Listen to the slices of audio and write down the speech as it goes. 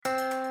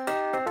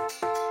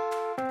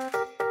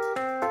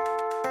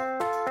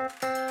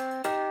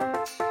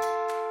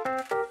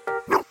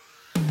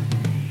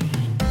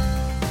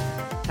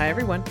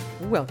everyone.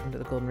 Welcome to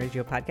the Golden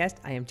Ratio Podcast.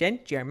 I am Jen,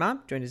 GR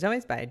Mom, joined as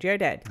always by GR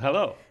Dad.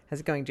 Hello.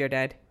 How's it going, GR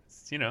Dad?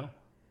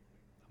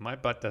 My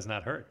butt does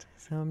not hurt.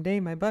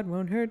 Someday my butt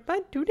won't hurt,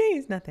 but today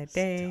is not that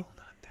day. Still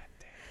not that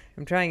day.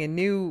 I'm trying a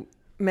new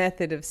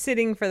method of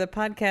sitting for the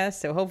podcast,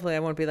 so hopefully I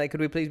won't be like,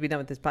 could we please be done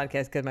with this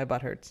podcast because my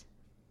butt hurts.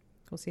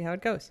 We'll see how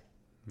it goes.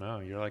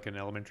 No, you're like an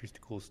elementary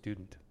school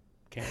student.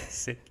 Can't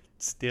sit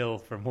still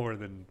for more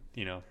than,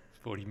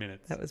 40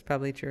 minutes. That was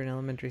probably true in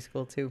elementary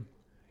school, too.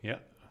 Yeah.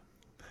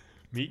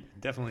 Me,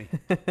 definitely.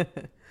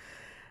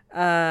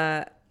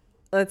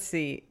 Let's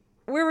see.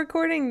 We're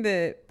recording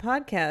the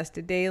podcast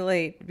a day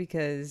late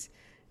because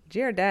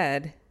GR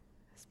Dad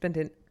spent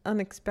an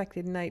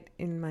unexpected night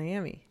in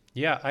Miami.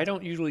 Yeah, I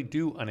don't usually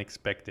do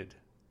unexpected.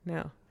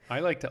 No. I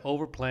like to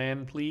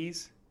overplan,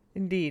 please.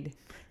 Indeed.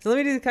 So let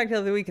me do the cocktail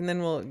of the week and then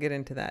we'll get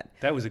into that.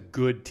 That was a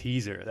good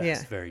teaser. That's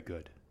Yeah. very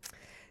good.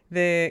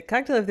 The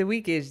cocktail of the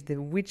week is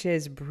the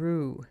Witch's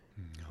Brew.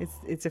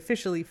 It's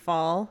officially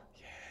fall.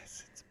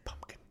 Yes, it's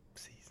pumpkin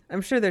season.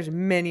 I'm sure there's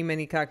many,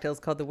 many cocktails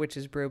called the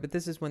Witch's Brew, but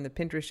this is one that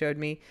Pinterest showed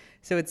me.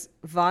 So it's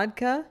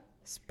vodka,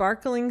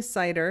 sparkling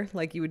cider,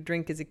 like you would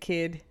drink as a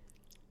kid.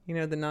 You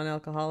know, the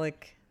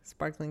non-alcoholic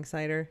sparkling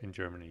cider. In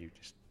Germany, you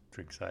just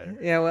drink cider.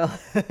 Yeah, well,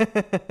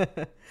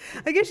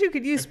 I guess you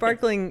could use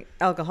sparkling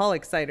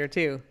alcoholic cider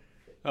too.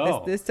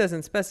 Oh. This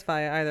doesn't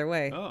specify either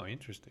way. Oh,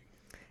 interesting.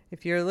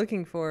 If you're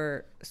looking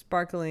for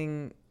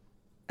sparkling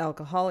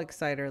alcoholic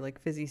cider, like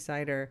fizzy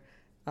cider,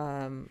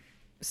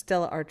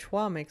 Stella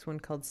Artois makes one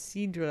called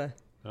Cidre.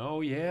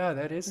 Oh, yeah,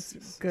 that is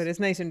It's good. It's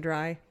nice and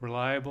dry.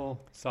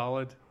 reliable,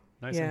 solid,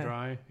 nice Yeah. and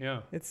dry.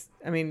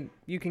 Yeah.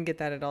 You can get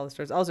that at all the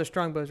stores. Also,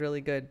 Strongbow's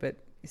really good, but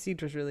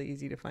Cidre's really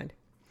easy to find.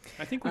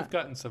 I think we've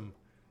gotten some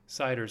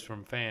ciders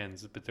from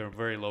fans, but they're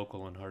very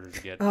local and harder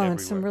to get Oh,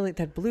 everywhere. and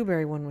that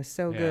blueberry one was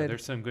so Yeah, good.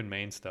 there's some good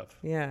Maine stuff.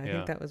 Yeah, I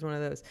think that was one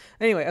of those.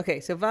 Anyway, okay,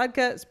 so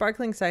vodka,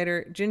 sparkling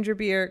cider, ginger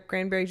beer,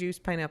 cranberry juice,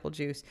 pineapple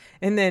juice,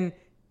 and then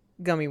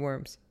gummy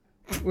worms,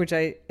 which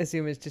I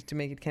assume is just to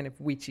make it kind of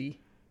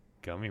witchy.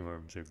 Gummy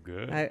worms are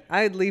good.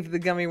 I'd leave the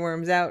gummy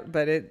worms out,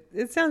 but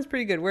it sounds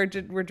pretty good. We're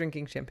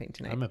drinking champagne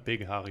tonight. I'm a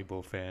big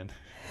Haribo fan.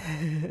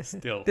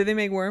 Still. Do they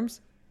make worms?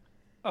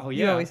 Oh,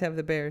 yeah. You always have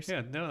the bears.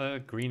 Yeah, no, they're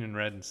green and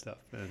red and stuff.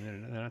 They're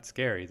not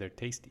scary. They're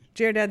tasty.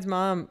 Jared Dad's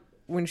mom,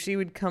 when she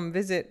would come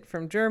visit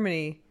from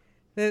Germany,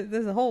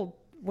 there's a whole,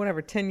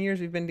 10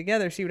 years we've been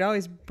together, she would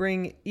always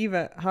bring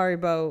Eva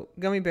Haribo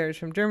gummy bears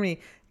from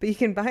Germany, but you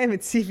can buy them at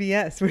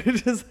CVS,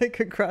 which is like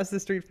across the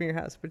street from your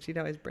house, but she'd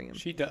always bring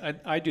them.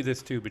 I do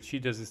this too, but she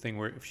does this thing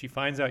where if she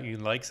finds out you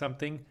like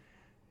something,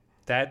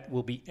 that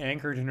will be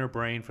anchored in her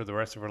brain for the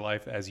rest of her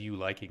life as you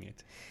liking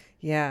it.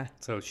 Yeah.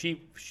 So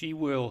she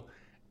will...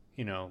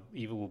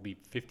 Eva will be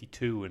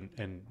 52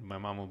 and my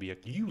mom will be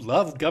like, you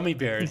love gummy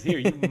bears. Here,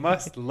 you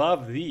must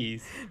love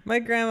these. My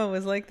grandma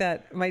was like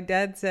that. My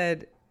dad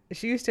said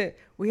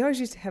we always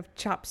used to have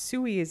chop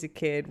suey as a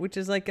kid, which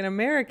is like an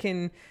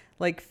American,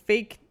 like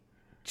fake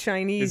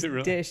Chinese Is it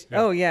really? dish.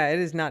 Yeah. Oh yeah, it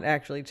is not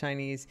actually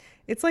Chinese.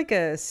 It's like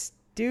a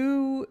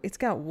stew. It's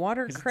got Is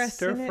watercress it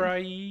stir in it.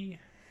 fry-y?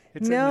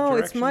 No,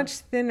 it's much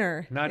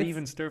thinner. Not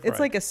even stir fry. It's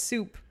like a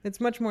soup. It's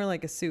much more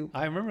like a soup.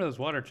 I remember those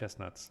water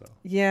chestnuts, though.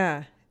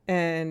 Yeah.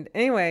 And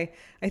anyway,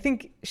 I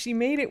think she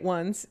made it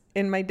once,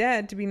 and my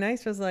dad, to be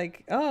nice, was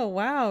like, "Oh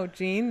wow,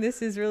 Gene,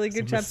 this is really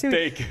good chop suey."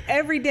 Mistake.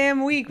 Every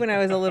damn week when I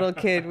was a little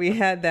kid, we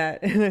had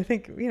that, and I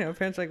think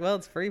parents were like, "Well,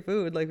 it's free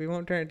food, like we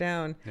won't turn it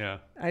down." Yeah.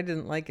 I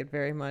didn't like it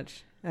very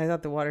much. I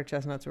thought the water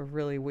chestnuts were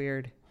really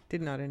weird.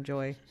 Did not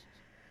enjoy.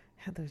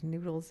 Had those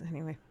noodles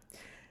anyway.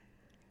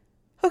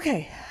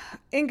 Okay,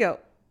 Ingo,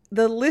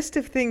 the list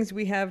of things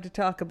we have to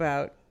talk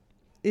about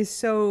is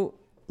so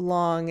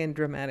long and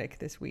dramatic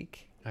this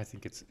week. I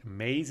think it's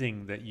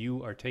amazing that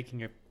you are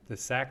taking the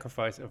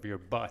sacrifice of your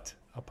butt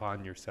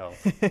upon yourself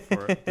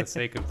for the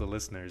sake of the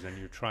listeners, and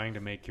you're trying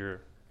to make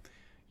your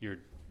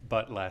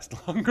butt last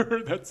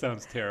longer. That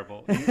sounds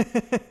terrible.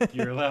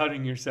 You're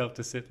allowing yourself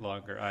to sit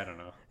longer. I don't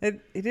know.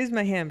 It is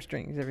my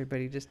hamstrings,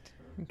 everybody, just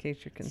in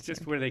case you're concerned. It's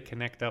just where they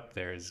connect up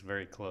there is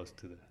very close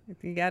to the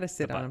You got to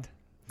sit the on them.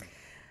 butt.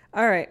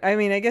 All right.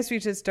 I guess we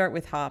should start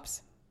with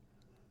hops,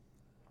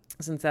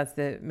 since that's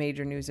the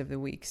major news of the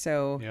week.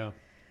 So Yeah.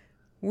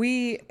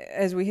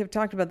 as we have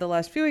talked about the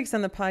last few weeks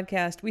on the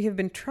podcast, we have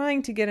been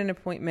trying to get an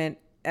appointment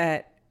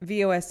at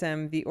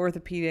VOSM, the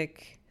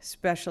orthopedic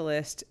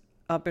specialist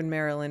up in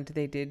Maryland.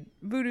 They did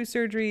voodoo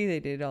surgery. They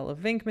did all of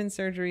Vinkman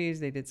surgeries.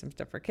 They did some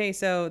stuff for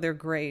queso. They're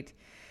great.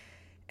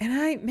 And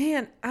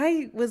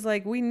I was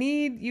like, we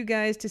need you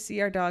guys to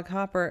see our dog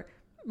Hopper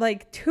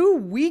like 2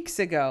 weeks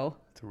ago.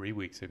 3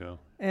 weeks ago.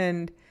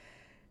 And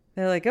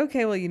they're like,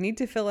 okay, well, you need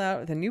to fill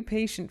out the new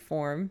patient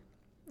form.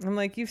 I'm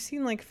like, you've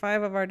seen like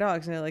 5 of our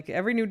dogs. And they're like,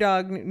 every new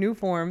dog, new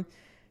form.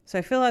 So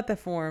I fill out the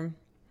form.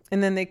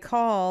 And then they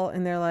call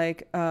and they're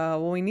like,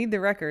 well, we need the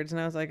records.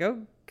 And I was like,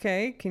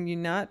 okay, can you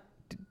not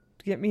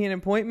get me an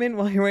appointment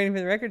while you're waiting for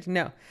the records?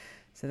 No.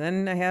 So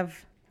then I had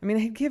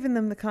given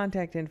them the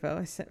contact info.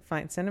 I said,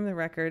 fine, send them the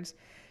records.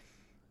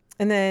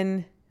 And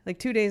then like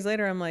 2 days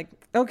later, I'm like,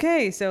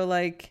 okay, so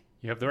like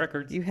You have the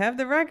records. You have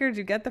the records.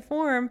 You got the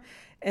form.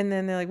 And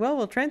then they're like, well,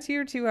 we'll transfer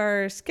you to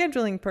our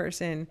scheduling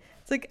person.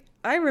 It's like,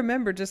 I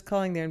remember just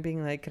calling there and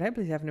being like, could I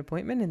please have an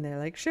appointment? And they're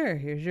like, sure,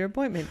 here's your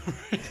appointment.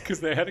 Because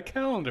they had a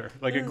calendar,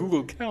 like a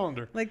Google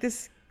Calendar. Like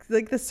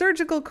the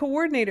surgical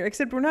coordinator,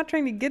 except we're not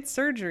trying to get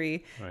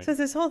surgery. Right. So it's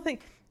this whole thing.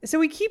 So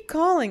we keep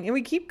calling and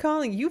we keep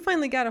calling. You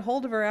finally got a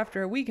hold of her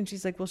after a week and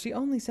she's like, well, she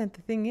only sent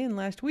the thing in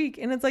last week.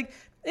 And it's like,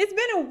 it's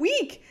been a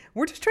week.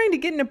 We're just trying to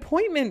get an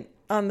appointment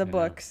on the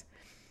books.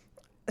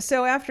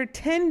 So after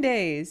 10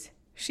 days,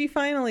 she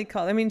finally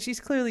called. I mean, she's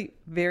clearly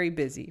very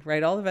busy,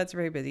 right? All the vets are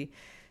very busy.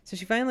 So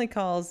she finally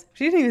calls.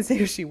 She didn't even say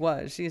who she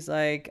was. She's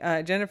like,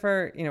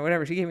 Jennifer,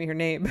 whatever. She gave me her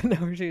name, but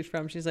not where she was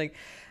from. She's like,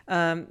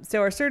 so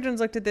our surgeons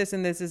looked at this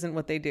and this isn't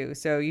what they do.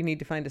 So you need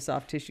to find a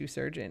soft tissue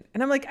surgeon.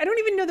 And I'm like, I don't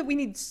even know that we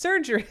need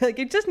surgery. Like,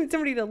 I just need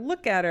somebody to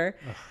look at her.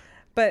 Ugh.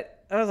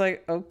 But I was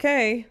like,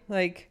 okay,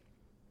 like,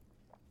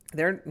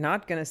 they're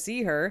not going to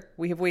see her.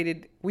 We have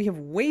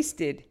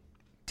wasted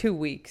 2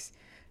 weeks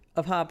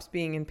of Hops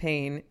being in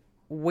pain,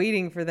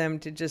 waiting for them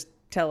to just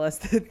tell us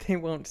that they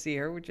won't see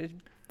her, which is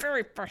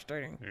very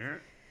frustrating. Yeah.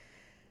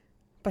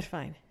 But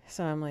fine.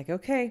 So I'm like,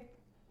 okay,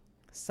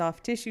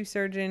 soft tissue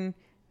surgeon.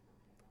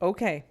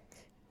 Okay.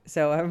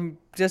 So I'm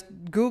just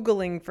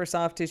Googling for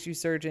soft tissue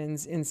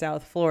surgeons in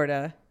South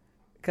Florida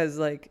because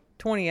like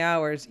 20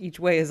 hours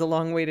each way is a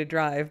long way to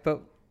drive,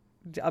 but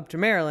up to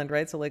Maryland,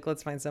 right? So like,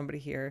 let's find somebody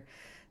here.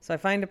 So I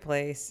find a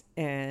place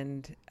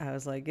and I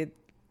was like,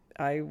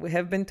 I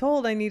have been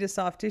told I need a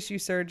soft tissue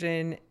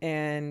surgeon,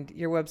 and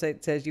your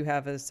website says you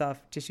have a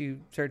soft tissue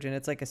surgeon.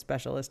 It's like a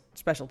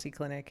specialty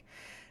clinic.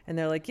 And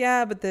they're like,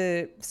 yeah, but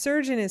the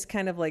surgeon is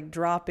kind of like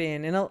drop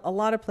in. And a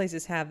lot of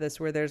places have this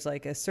where there's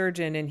like a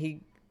surgeon and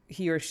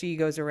he or she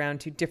goes around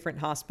to different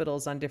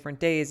hospitals on different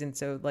days. And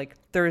so like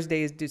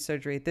Thursdays do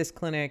surgery at this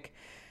clinic.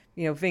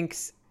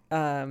 Vinx,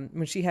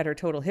 when she had her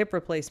total hip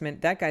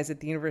replacement, that guy's at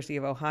the University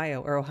of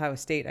Ohio or Ohio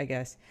State, I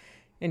guess.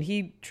 And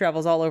he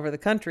travels all over the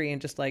country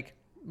and just like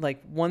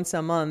once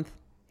a month,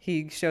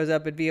 he shows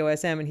up at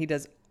VOSM and he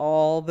does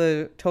all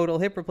the total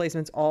hip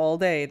replacements all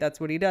day. That's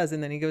what he does.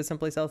 And then he goes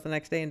someplace else the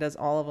next day and does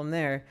all of them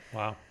there.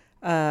 Wow.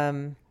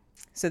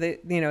 So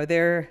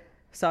their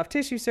soft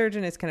tissue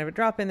surgeon is kind of a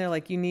drop in there.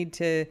 Like, you need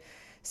to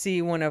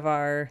see one of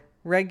our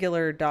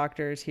regular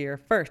doctors here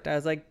first. I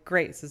was like,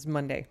 great. This is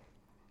Monday.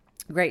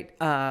 Great.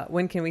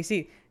 When can we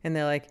see? And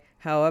they're like,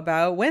 how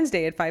about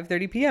Wednesday at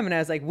 5:30 p.m.? And I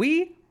was like,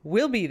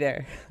 we'll be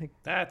there. Like,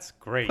 that's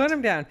great. Put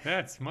them down.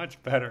 That's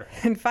much better.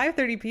 And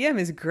 5:30 p.m.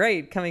 is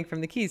great coming from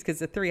the Keys because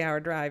it's a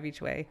 3-hour drive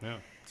each way. Yeah,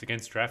 it's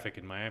against traffic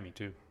in Miami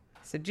too.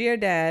 So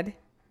Giordad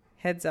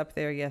heads up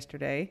there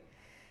yesterday,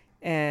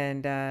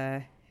 and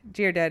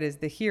Giordad is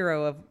the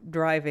hero of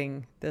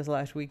driving this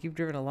last week. You've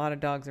driven a lot of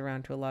dogs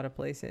around to a lot of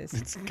places.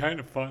 It's kind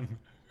of fun.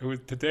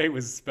 Today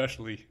was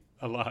especially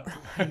a lot.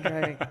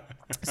 Driving.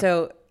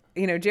 So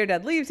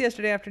Giordad leaves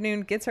yesterday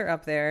afternoon, gets her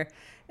up there.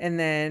 And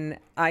then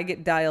I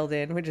get dialed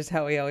in, which is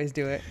how we always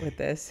do it with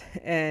this.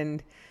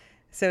 And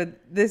so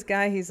this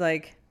guy, he's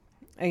like,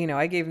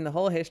 I gave him the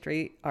whole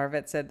history. Our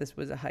vet said this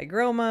was a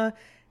hygroma.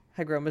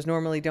 Hygromas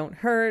normally don't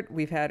hurt.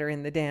 We've had her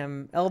in the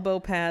damn elbow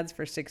pads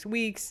for 6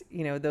 weeks.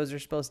 Those are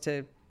supposed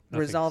to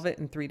resolve it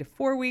in 3 to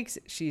 4 weeks.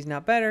 She's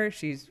not better.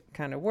 She's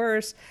kind of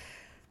worse.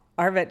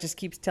 Our vet just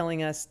keeps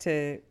telling us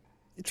to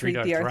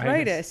treat the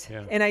arthritis.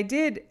 Yeah. And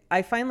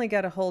I finally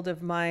got a hold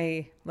of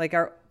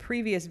our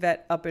previous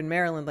vet up in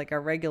Maryland, like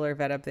our regular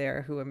vet up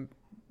there who I'm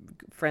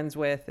friends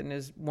with and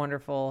is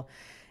wonderful.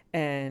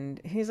 And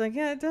he's like,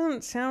 yeah, it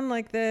doesn't sound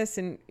like this.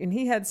 And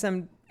he had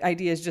some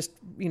ideas just,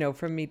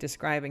 from me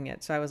describing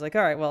it. So I was like,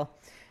 all right, well,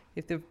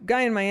 if the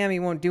guy in Miami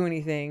won't do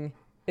anything,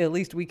 at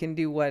least we can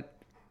do what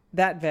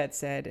that vet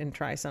said and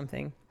try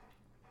something.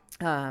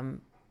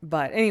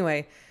 But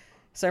anyway,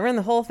 so I ran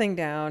the whole thing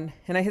down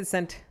and I had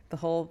sent the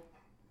whole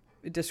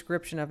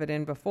description of it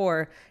in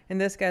before,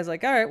 and this guy's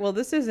like, all right, well,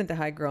 this isn't a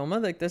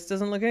hygroma. Like, this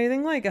doesn't look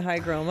anything like a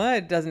hygroma.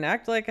 It doesn't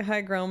act like a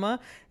hygroma.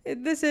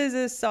 This is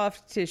a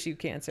soft tissue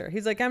cancer.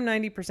 He's like, I'm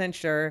 90%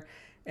 sure.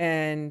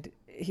 And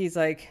he's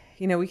like,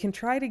 we can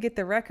try to get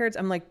the records.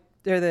 I'm like,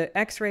 they're the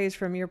x-rays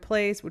from your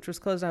place, which was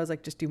closed. And I was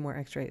like, just do more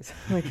x-rays.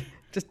 Like,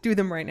 just do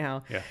them right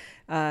now. Yeah.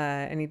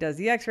 And he does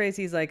the x-rays.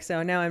 He's like,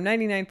 so now I'm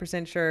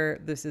 99% sure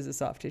this is a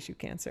soft tissue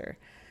cancer.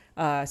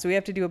 So we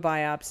have to do a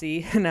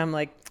biopsy. And I'm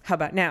like, how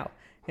about now?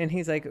 And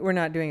he's like, we're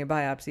not doing a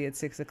biopsy at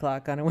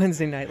 6:00 on a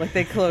Wednesday night. Like,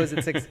 they close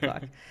at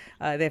 6:00.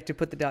 They have to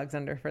put the dogs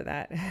under for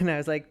that. And I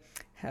was like,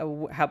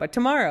 how about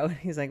tomorrow?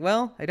 He's like,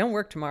 well, I don't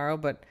work tomorrow,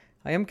 but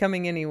I am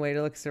coming anyway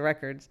to look at the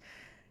records.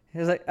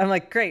 I'm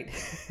like, great.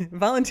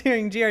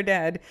 Volunteering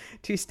Giordad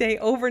to stay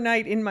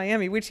overnight in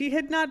Miami, which he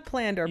had not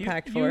planned or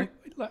packed for.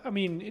 I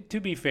mean, to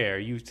be fair,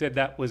 you said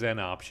that was an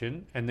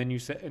option. And then you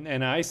said,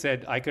 and I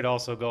said I could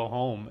also go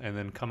home and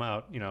then come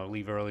out,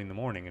 leave early in the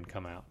morning and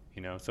come out,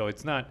 So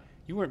it's not...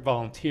 You weren't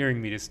volunteering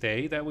me to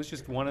stay. That was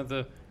just one of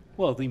the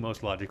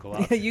most logical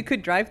options. Yeah, you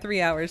could drive 3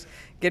 hours,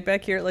 get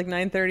back here at like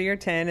 9:30 or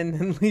 10, and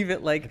then leave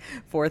at like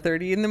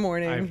 4:30 in the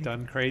morning. I've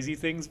done crazy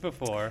things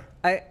before.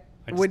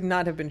 would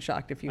not have been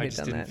shocked if you I had just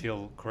done didn't that.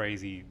 feel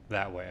crazy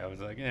that way. I was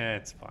like,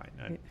 it's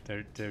fine.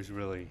 There's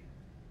really,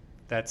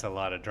 that's a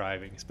lot of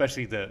driving,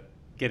 especially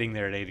getting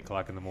there at 8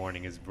 o'clock in the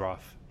morning is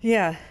rough.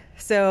 Yeah.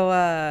 So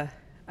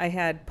I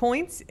had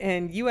points,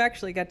 and you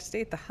actually got to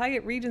stay at the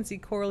Hyatt Regency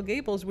Coral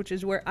Gables, which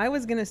is where I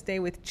was going to stay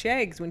with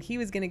Chegs when he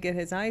was going to get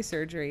his eye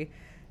surgery.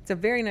 It's a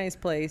very nice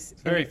place.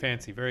 It's very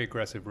fancy, very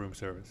aggressive room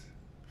service.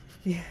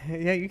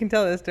 Yeah, you can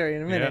tell that story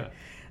in a minute.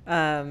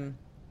 Yeah.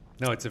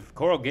 No, it's a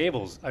Coral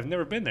Gables. I've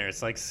never been there.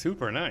 It's like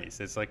super nice.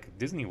 It's like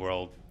Disney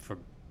World for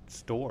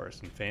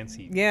stores and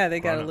fancy. Yeah, they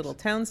got a grown-ups. little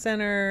town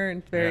center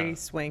and very Yeah.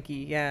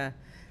 swanky. Yeah,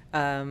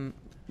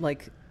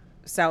 like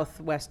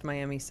southwest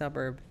Miami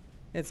suburb.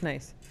 It's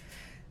nice.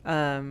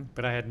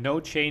 But I had no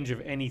change of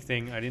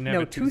anything. I didn't have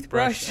No a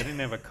toothbrush. toothbrush. I didn't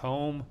have a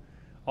comb.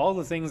 All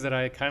the things that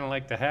I kind of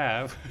like to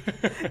have.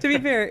 To be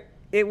fair,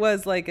 it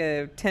was like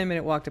a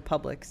 10-minute walk to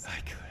Publix. I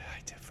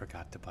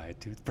forgot to buy a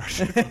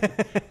toothbrush.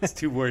 I was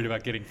too worried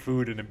about getting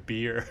food and a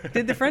beer.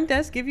 Did the front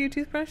desk give you a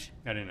toothbrush?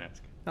 I didn't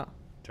ask. Oh.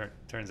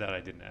 Turns out I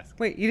didn't ask.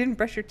 Wait, you didn't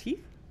brush your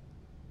teeth?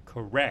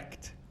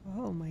 Correct.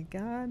 Oh my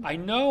God. I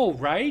know,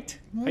 right?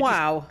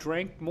 Wow. I just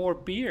drank more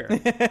beer.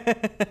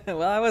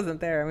 Well, I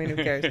wasn't there. I mean,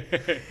 who cares?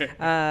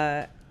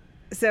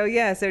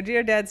 So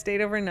Dear Dad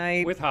stayed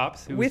overnight. With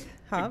Hops. Who's With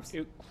Hops.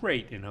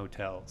 Great in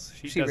hotels.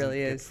 She She doesn't really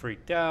get is.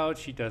 freaked out.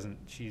 She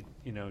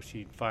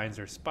finds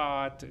her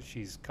spot.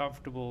 She's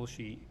comfortable.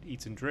 She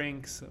eats and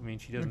drinks. I mean,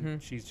 she doesn't. Mm-hmm.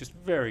 She's just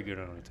very good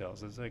on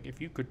hotels. It's like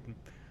if you could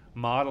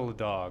model a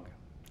dog,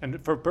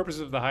 and for purposes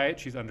of the Hyatt,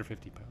 she's under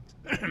 50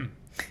 pounds.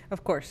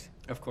 Of course.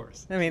 Of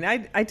course. I mean, I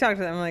talked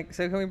to them. I'm like,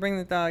 so can we bring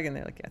the dog? And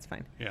they're like, yeah, it's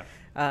fine.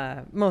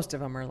 Yeah. Most of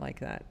them are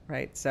like that,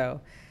 right?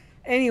 So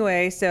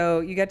anyway, so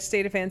you got to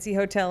stay at a fancy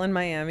hotel in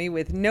Miami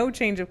with no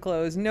change of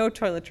clothes, no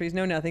toiletries,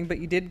 no nothing, but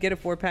you did get a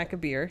 4-pack of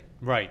beer.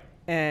 Right.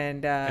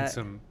 And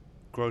some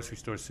grocery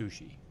store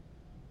sushi.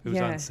 It was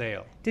Yeah. on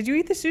sale. Did you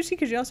eat the sushi?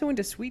 Because you also went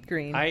to Sweet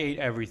Green. I ate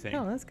everything.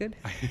 Oh, that's good.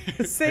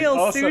 I Sale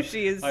also-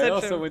 sushi is I such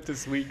also a went to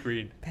Sweet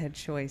Green. bad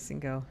choice and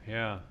go.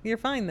 Yeah. You're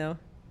fine, though.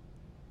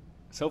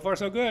 So far,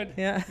 so good.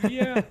 Yeah.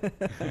 Yeah.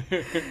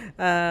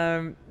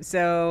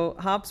 So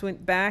Hops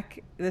went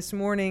back this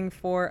morning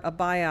for a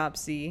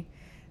biopsy.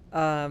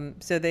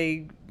 So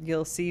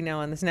you'll see now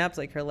on the snaps,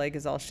 like her leg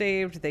is all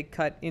shaved. They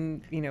cut into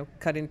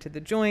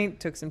the joint,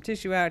 took some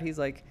tissue out. He's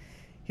like,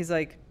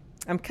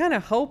 I'm kind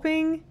of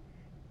hoping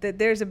that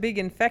there's a big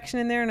infection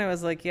in there. And I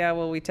was like, yeah,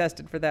 well, we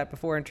tested for that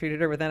before and treated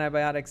her with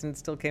antibiotics and it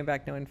still came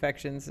back no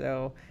infection.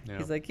 So Yeah.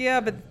 he's like,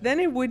 yeah, but then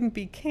it wouldn't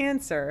be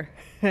cancer.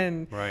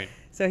 And Right.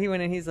 so he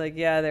went in, he's like,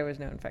 yeah, there was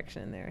no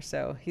infection in there.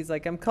 So he's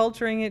like, I'm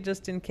culturing it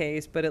just in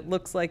case, but it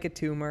looks like a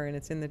tumor and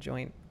it's in the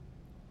joint.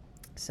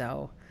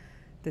 So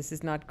this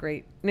is not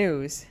great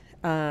news.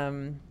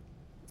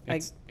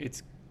 It's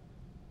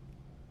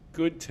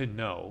good to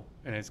know,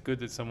 and it's good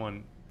that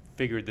someone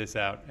figured this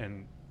out,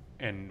 and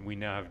we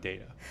now have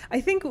data.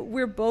 I think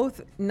we're both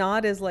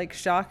not as like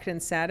shocked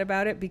and sad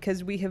about it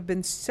because we have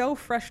been so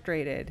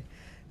frustrated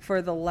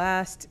for the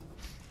last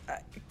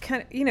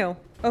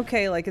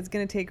okay, like it's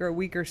going to take her a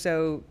week or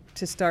so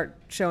to start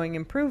showing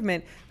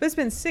improvement, but it's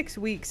been 6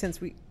 weeks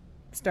since we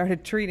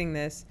started treating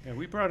this. Yeah,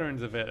 we brought her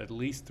into the vet at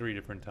least 3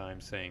 different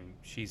times, saying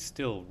she's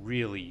still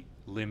really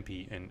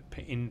limpy and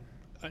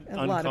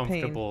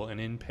uncomfortable and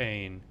in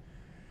pain.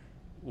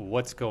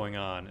 What's going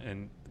on?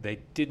 And they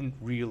didn't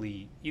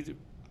really either.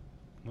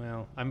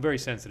 Well, I'm very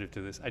sensitive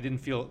to this. I didn't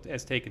feel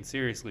as taken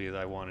seriously as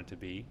I wanted to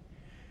be,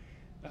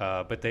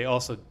 but they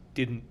also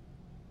didn't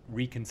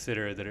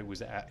reconsider that it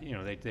was,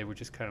 they were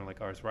just kind of like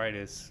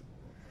arthritis.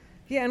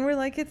 Yeah, and we're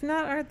like, it's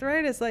not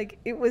arthritis. Like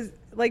it was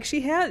like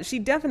she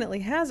definitely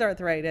has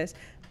arthritis,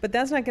 but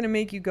that's not going to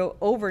make you go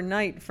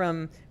overnight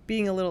from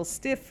being a little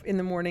stiff in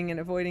the morning and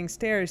avoiding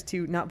stairs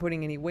to not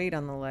putting any weight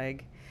on the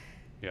leg.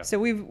 Yeah. So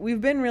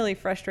we've been really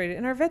frustrated,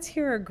 and our vets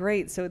here are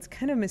great. So it's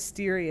kind of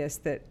mysterious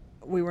that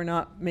we were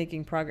not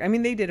making progress. I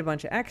mean, they did a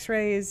bunch of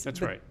X-rays. That's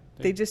but right.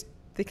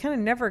 They kind of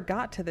never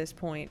got to this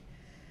point.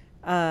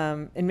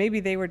 And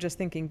maybe they were just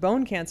thinking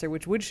bone cancer,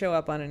 which would show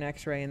up on an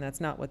X-ray, and that's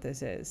not what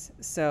this is.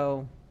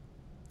 So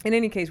in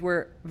any case,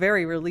 we're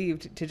very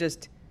relieved to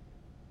just,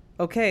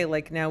 okay,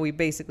 like now we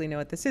basically know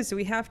what this is. So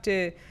we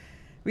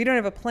don't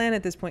have a plan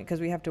at this point because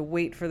we have to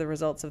wait for the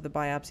results of the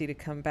biopsy to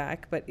come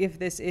back. But if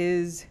this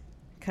is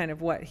kind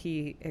of what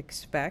he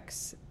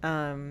expects,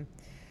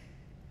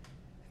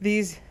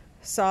 these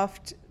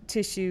soft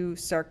tissue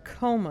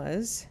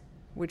sarcomas,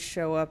 which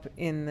show up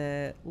in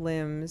the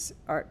limbs,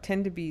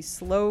 tend to be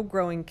slow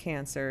growing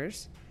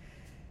cancers,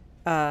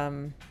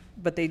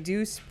 but they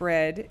do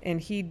spread. And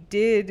he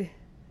did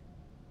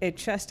a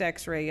chest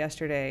x-ray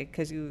yesterday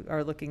because you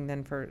are looking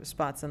then for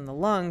spots in the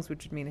lungs,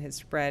 which would mean it has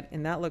spread,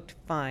 and that looked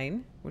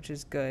fine, which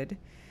is good.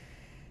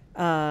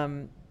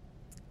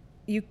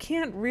 You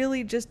can't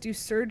really just do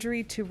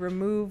surgery to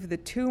remove the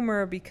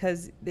tumor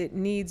because it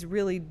needs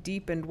really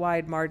deep and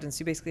wide margins.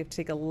 So you basically have to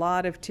take a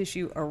lot of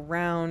tissue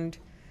around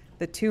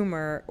the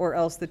tumor or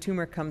else the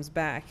tumor comes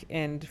back.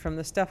 And from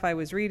the stuff I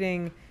was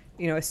reading,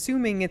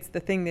 assuming it's the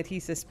thing that he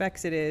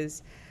suspects it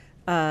is,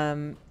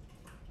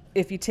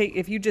 if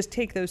you just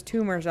take those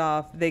tumors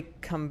off, they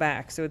come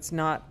back. So it's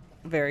not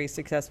very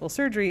successful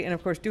surgery. And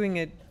of course,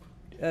 doing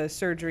a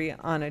surgery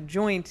on a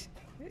joint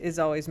is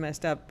always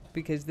messed up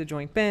because the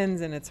joint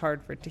bends and it's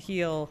hard for it to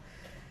heal.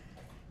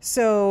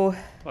 So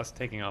plus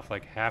taking off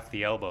like half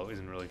the elbow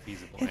isn't really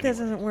feasible. It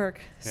doesn't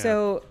work. Yeah.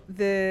 So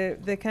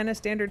the kind of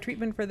standard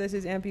treatment for this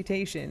is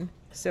amputation.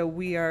 So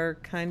we are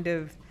kind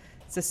of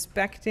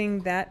suspecting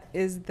that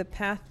is the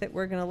path that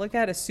we're going to look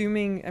at,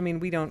 assuming, I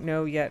mean, we don't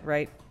know yet,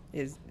 right?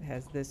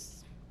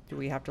 Do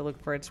we have to look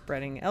for it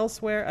spreading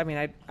elsewhere? I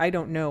mean, I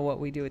don't know what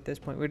we do at this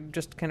point. We're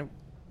just kind of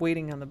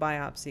waiting on the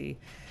biopsy.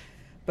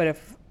 But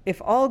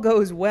if all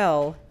goes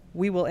well,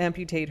 we will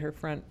amputate her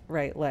front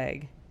right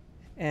leg.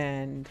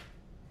 And,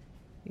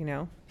 you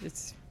know,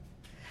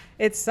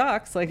 it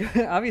sucks. Like,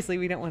 obviously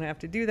we don't want to have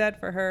to do that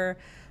for her,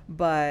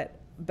 but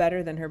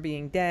better than her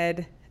being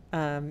dead.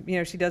 You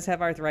know, she does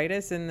have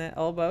arthritis in the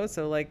elbow,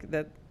 so like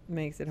that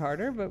makes it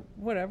harder, but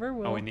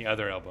whatever. In the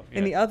other elbow.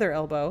 In the other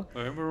elbow.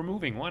 Well, we're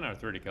removing one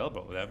arthritic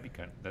elbow.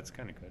 That's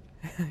kind of good.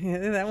 Yeah,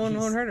 that one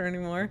won't hurt her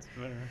anymore.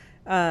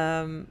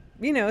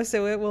 You know,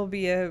 so it will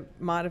be a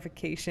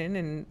modification,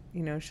 and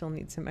you know, she'll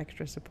need some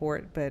extra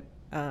support. But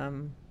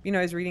you know,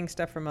 I was reading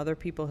stuff from other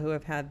people who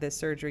have had this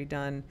surgery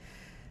done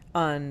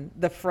on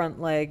the front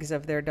legs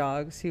of their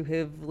dogs who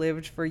have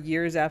lived for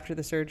years after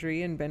the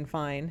surgery and been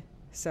fine.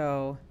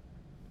 So.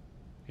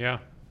 Yeah,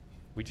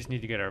 we just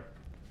need to get our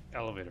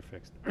elevator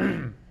fixed.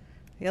 The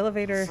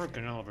elevator.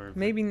 Frickin' elevator.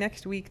 Maybe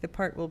next week the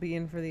part will be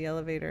in for the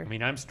elevator. I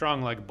mean, I'm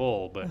strong like a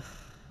bull, but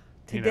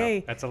today, you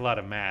know, that's a lot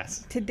of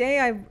mass.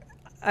 Today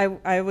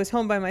I was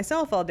home by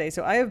myself all day,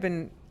 so I have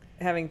been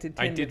having to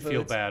tend I did to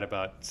feel bad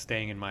about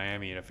staying in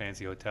Miami in a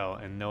fancy hotel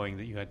and knowing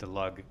that you had to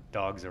lug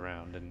dogs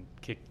around and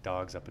kick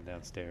dogs up and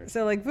down stairs.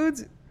 So like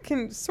Voods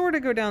can sort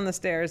of go down the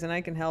stairs and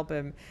I can help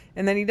him,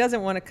 and then he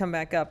doesn't want to come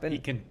back up, and he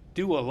can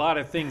do a lot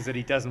of things that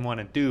he doesn't want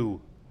to do.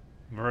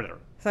 Murder.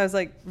 So I was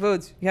like,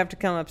 Voods, you have to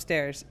come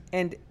upstairs.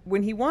 And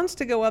when he wants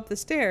to go up the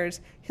stairs,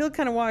 he'll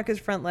kind of walk his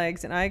front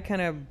legs and I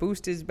kind of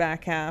boost his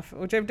back half,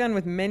 which I've done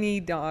with many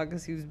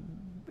dogs whose,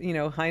 you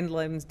know, hind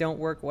limbs don't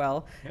work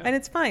well. Yeah. And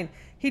it's fine.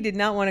 He did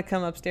not want to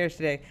come upstairs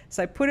today.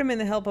 So I put him in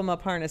the help him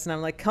up harness and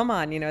I'm like, come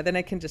on, you know, then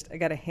I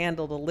got a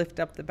handle to lift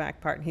up the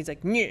back part. And he's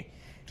like, nyeh.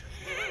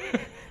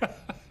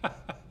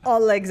 All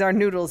legs are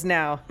noodles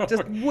now.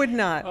 Just would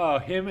not. Oh,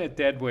 him at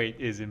dead weight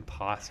is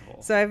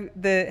impossible. So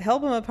the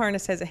help him up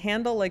harness has a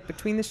handle like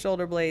between the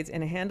shoulder blades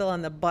and a handle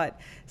on the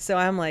butt. So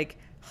I'm like,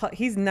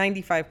 he's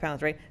 95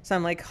 pounds, right? So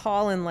I'm like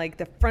hauling like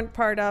the front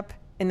part up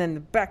and then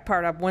the back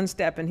part up one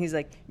step, and he's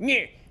like,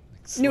 nyeh.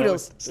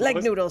 Noodles,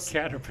 leg noodles.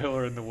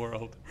 Caterpillar in the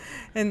world.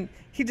 And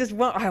he just,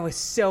 well, I was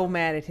so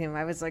mad at him.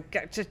 I was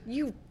like, just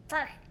you,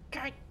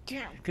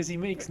 because he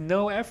makes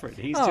no effort.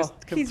 He's just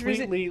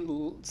completely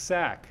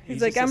sack.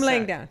 He's like, I'm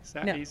laying down.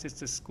 No. He's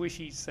just a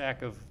squishy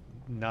sack of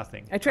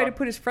nothing. I try to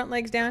put his front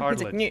legs down.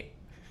 Cartilage. He's like,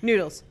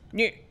 noodles.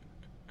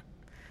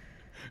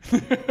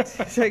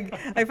 So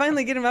I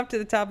finally get him up to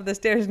the top of the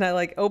stairs, and I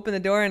like open the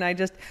door, and I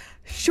just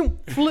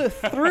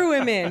threw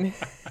him in.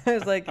 I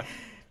was like,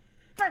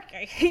 fuck,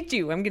 I hate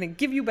you. I'm going to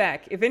give you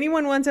back. If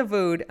anyone wants a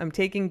food, I'm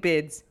taking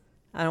bids.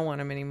 I don't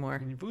want him anymore.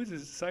 And Booz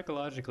is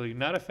psychologically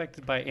not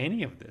affected by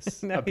any of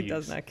this No, abuse. He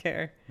does not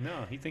care.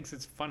 No, he thinks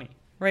it's funny.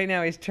 Right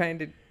now he's trying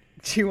to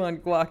chew on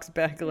Guac's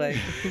back leg.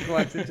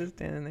 Guac's is just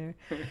standing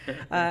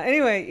there.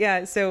 Anyway,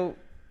 yeah, so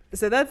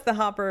that's the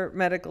Hopper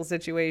medical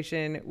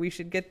situation. We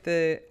should get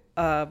the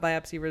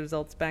biopsy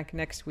results back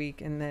next week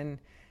and then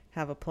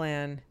have a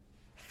plan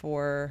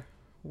for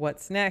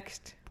what's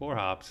next. Poor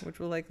Hops. Which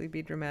will likely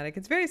be dramatic.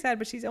 It's very sad,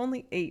 but she's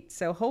only 8,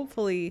 so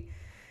hopefully...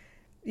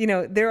 You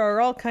know, there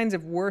are all kinds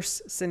of worse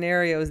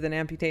scenarios than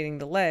amputating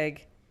the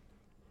leg,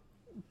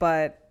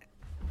 but,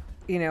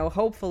 you know,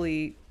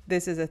 hopefully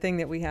this is a thing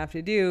that we have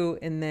to do,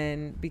 and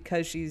then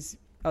because she's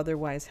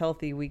otherwise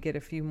healthy, we get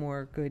a few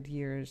more good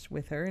years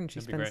with her, and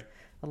she spends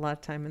a lot of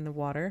time in the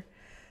water.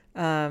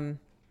 But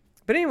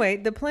anyway,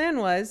 the plan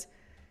was,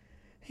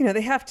 you know,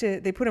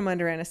 they put him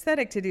under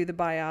anesthetic to do the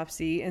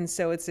biopsy. And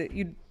so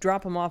you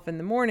drop him off in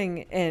the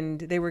morning, and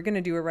they were going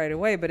to do it right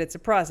away, but it's a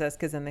process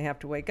because then they have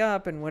to wake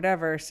up and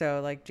whatever. So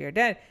like, dear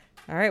dad,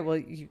 all right, well,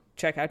 you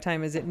check out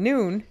time is at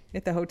noon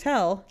at the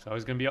hotel. So I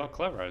was going to be all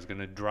clever. I was going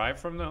to drive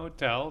from the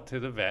hotel to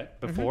the vet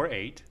before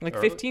 8. Like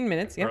 15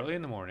 minutes. Yeah. Early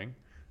in the morning.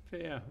 So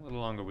yeah, a little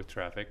longer with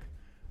traffic.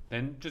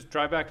 Then just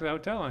drive back to the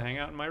hotel and hang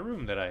out in my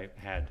room that I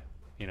had,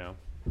 you know.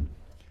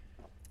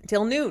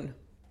 Till noon.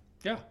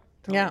 Yeah.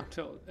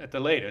 Till at the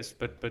latest,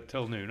 but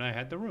till noon I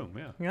had the room.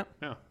 Yeah. Yep.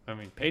 Yeah. I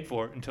mean, paid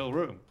for it till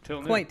noon.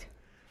 Quite.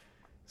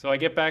 So I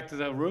get back to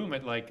the room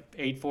at like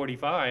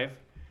 8:45,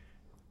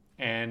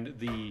 and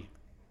the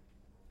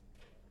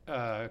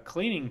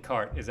cleaning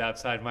cart is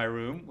outside my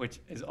room,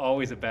 which is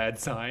always a bad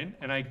sign.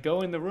 And I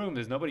go in the room.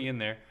 There's nobody in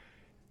there.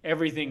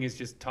 Everything is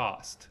just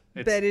tossed.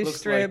 Bed is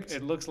stripped.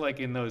 It looks like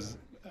in those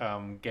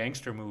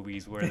gangster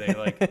movies where they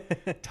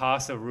like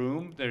toss a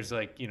room. There's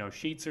like, you know,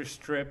 sheets are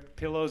stripped,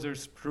 pillows are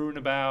strewn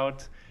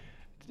about,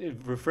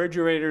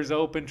 refrigerators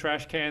open,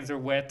 trash cans are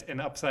wet and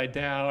upside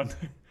down.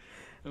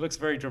 It looks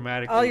very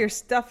dramatic. All your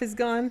stuff is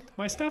gone.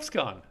 My stuff's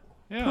gone.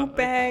 Yeah, Poop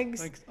bags,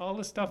 like all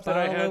the stuff that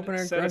I bottle had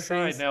opener, set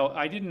groceries. aside. Now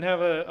I didn't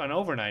have an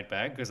overnight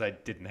bag because I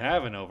didn't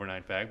have an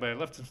overnight bag, but I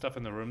left some stuff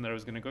in the room that I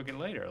was going to go get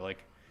later,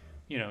 like,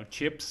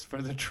 chips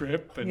for the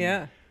trip and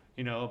Yeah.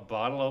 a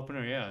bottle opener,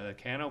 a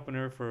can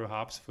opener for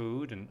Hop's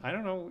food, and I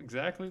don't know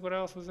exactly what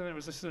else was in it. It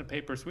was just in a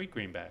paper sweet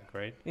green bag,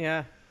 right?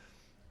 Yeah.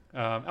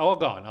 All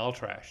gone, all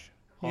trash,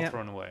 all Yep.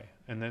 thrown away.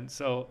 And then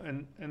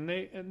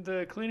and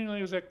the cleaning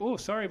lady was like, "Oh,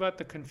 sorry about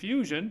the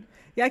confusion.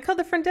 Yeah, I called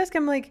the front desk.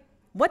 I'm like,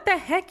 what the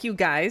heck, you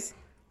guys?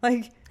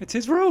 Like, It's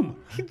his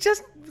room." he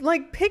just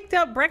picked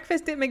up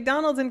breakfast at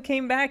McDonald's and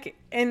came back,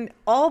 and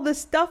all the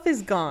stuff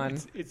is gone.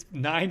 It's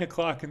 9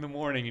 o'clock in the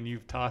morning, and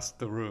you've tossed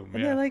the room.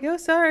 And Yeah. they're like, oh,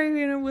 sorry,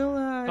 we'll.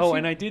 Oh,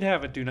 and I did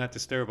have a do not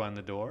disturb on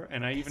the door,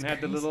 and I even had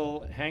crazy. the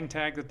little hang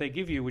tag that they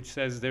give you, which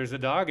says there's a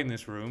dog in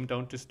this room.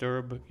 Don't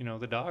disturb,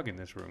 the dog in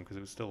this room, because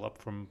it was still up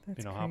from,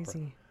 That's Hopper.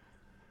 crazy.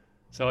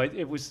 So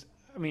it was.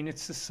 I mean,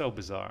 it's just so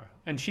bizarre.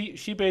 And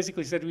she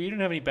basically said, "Well, you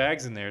didn't have any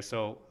bags in there,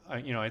 so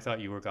I thought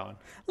you were gone."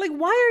 Like,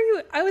 why are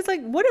you? I was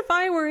like, what if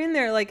I were in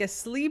there, like,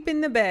 asleep in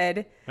the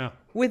bed Yeah.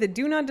 with a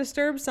do not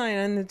disturb sign,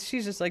 and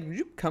she's just like,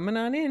 "You coming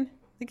on in?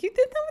 Like, you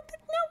did that with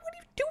no, what are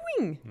you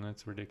doing? And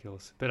that's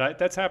ridiculous. But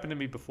that's happened to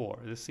me before.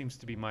 This seems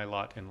to be my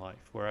lot in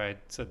life, where I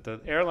said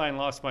the airline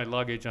lost my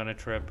luggage on a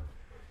trip,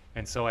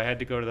 and so I had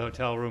to go to the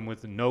hotel room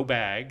with no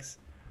bags,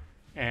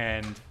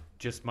 and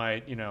just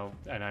my,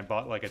 and I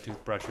bought like a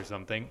toothbrush or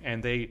something,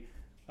 and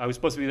I was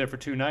supposed to be there for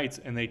 2 nights,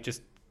 and they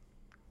just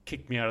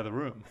kicked me out of the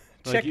room.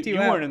 Like, Checked you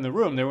you out. weren't in the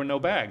room. There were no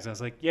bags. I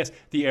was like, yes,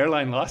 the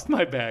airline lost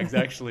my bags,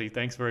 actually.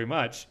 Thanks very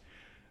much.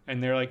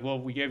 And they're like, well,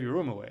 we gave your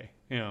room away.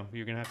 You're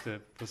going to have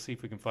to, we'll see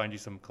if we can find you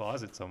some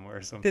closet somewhere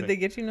or something. Did they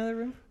get you another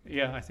room?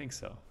 Yeah, I think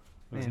so.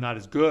 It was Yeah. not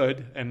as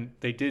good, and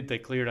they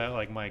cleared out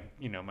like my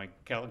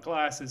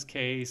glasses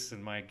case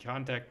and my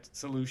contact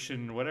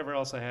solution, whatever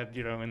else I had,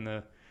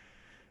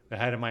 I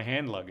had in my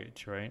hand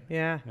luggage, right?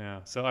 Yeah. Yeah.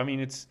 So I mean,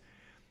 it's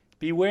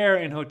beware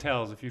in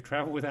hotels. If you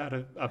travel without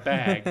a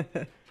bag,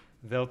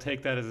 they'll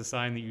take that as a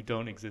sign that you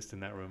don't exist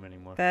in that room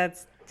anymore.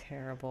 That's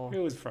terrible. It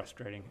was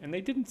frustrating, and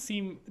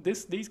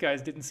these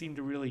guys didn't seem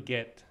to really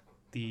get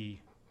the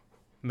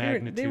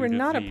magnitude. They were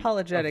not of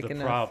apologetic of the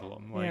enough.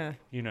 problem.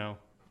 Yeah.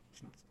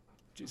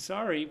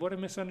 Sorry, what a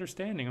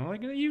misunderstanding. I'm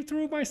like, you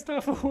threw my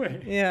stuff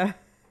away. Yeah.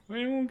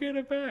 We won't get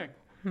it back.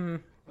 Hmm.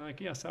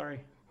 Like, yeah, sorry.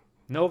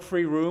 No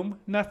free room,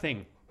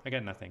 nothing. I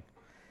got nothing.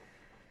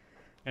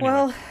 Anyway,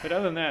 Well- but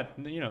other than that,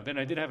 then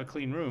I did have a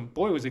clean room.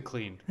 Boy, was it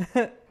clean.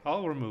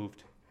 All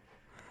removed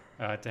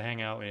to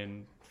hang out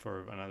in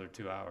for another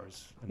 2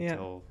 hours Yeah.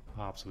 until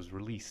Hops was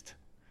released.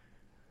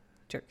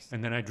 Jerks.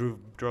 And then I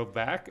drove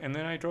back, and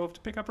then I drove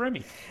to pick up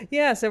Remy.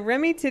 Yeah, so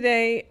Remy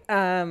today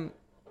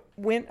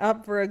went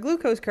up for a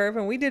glucose curve,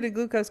 and we did a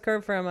glucose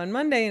curve for him on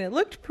Monday, and it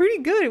looked pretty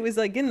good. It was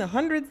like in the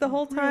hundreds the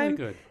whole time. Really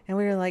good. And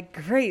we were like,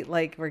 great,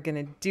 like we're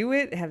going to do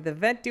it, have the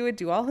vet do it,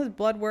 do all his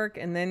blood work,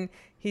 and then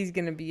he's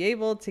going to be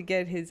able to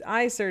get his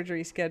eye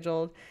surgery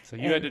scheduled. So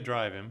you had to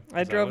drive him. I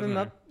 'cause drove wasn't him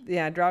there. up.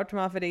 Yeah, I dropped him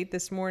off at 8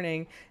 this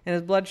morning, and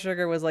his blood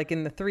sugar was like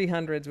in the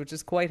 300s, which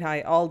is quite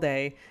high all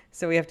day.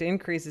 So we have to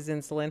increase his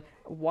insulin.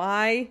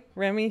 Why,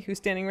 Remy, who's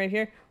standing right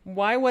here,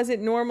 why was it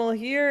normal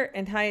here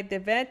and high at the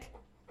vet?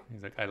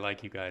 He's like, I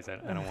like you guys. I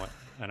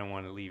don't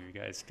want to leave you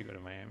guys to go to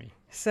Miami.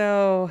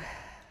 So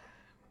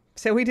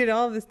we did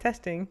all of this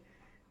testing,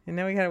 and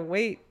now we gotta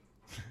wait.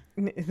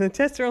 The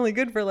tests are only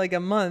good for like a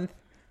month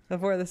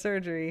before the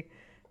surgery,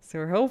 so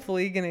we're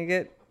hopefully gonna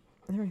get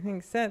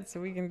everything set so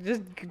we can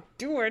just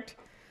do it.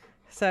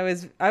 So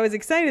I was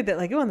excited that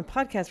on the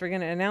podcast we're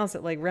gonna announce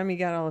that Remy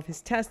got all of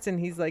his tests and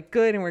he's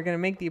good, and we're gonna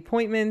make the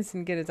appointments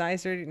and get his eye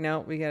surgery.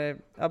 No, we gotta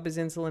up his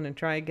insulin and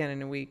try again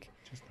in a week.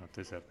 Just not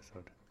this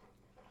episode.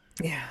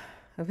 Yeah,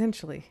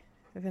 eventually.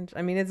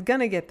 I mean, it's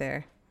gonna get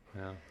there.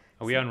 Yeah.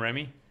 Are we on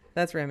Remy?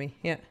 That's Remy.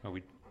 Yeah.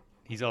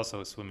 He's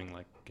also swimming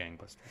like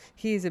gangbusters.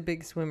 He's a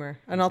big swimmer,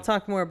 and I'll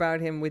talk more about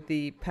him with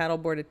the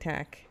paddleboard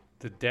attack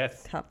The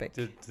death, topic.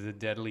 the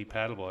deadly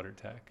paddleboard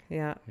attack.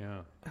 Yeah.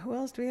 Yeah. Who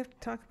else do we have to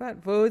talk about?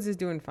 Vodes is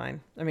doing fine.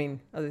 I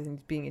mean, other than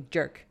being a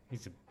jerk.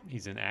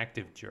 He's an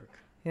active jerk.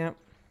 Yeah.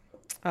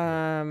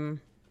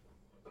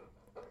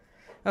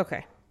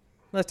 Okay.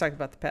 Let's talk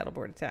about the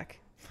paddleboard attack.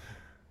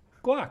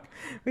 Guac.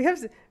 We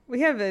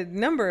have a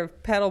number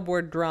of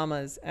paddleboard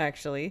dramas,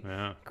 actually.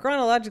 Yeah.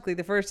 Chronologically,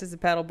 the first is the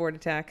paddleboard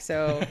attack.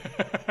 So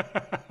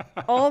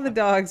all the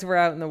dogs were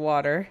out in the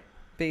water,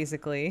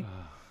 basically.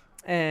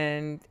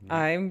 And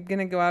I'm going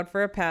to go out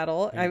for a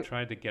paddle. I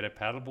tried to get a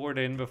paddleboard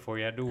in before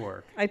you had to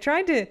work. I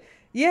tried to,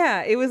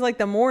 it was like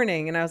the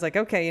morning, and I was like,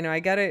 okay, I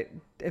got to,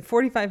 at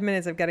 45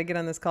 minutes, I've got to get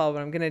on this call,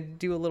 but I'm going to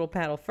do a little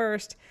paddle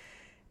first.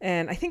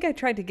 And I think I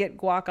tried to get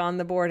Guac on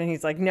the board, and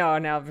he's like, no,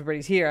 now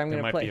everybody's here. I'm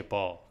going to play. There might be a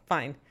ball.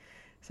 Fine.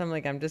 So I'm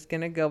like, I'm just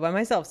going to go by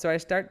myself. So I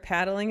start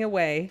paddling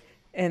away,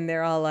 and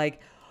they're all like,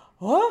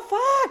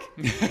 oh, fuck!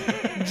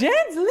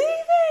 Jed's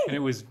leaving! And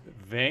it was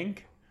Venk,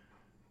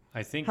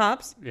 I think.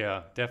 Hops.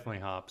 Yeah, definitely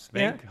Hops.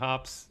 Yeah. Venk,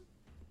 Hops,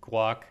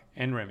 Guac,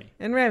 and Remy.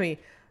 And Remy.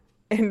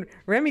 And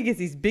Remy gets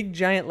these big,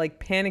 giant, like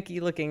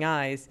panicky looking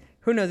eyes.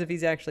 Who knows if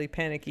he's actually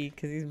panicky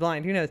because he's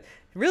blind? Who knows?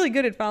 Really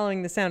good at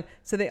following the sound.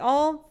 So they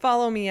all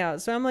follow me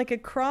out. So I'm like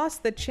across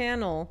the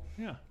channel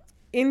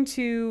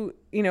into,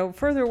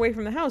 further away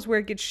from the house where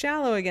it gets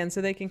shallow again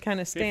so they can kind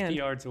of stand. 50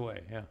 yards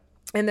away, yeah.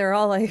 And they're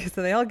all like,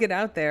 so they all get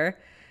out there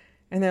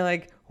and they're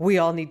like, we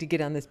all need to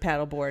get on this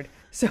paddleboard.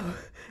 So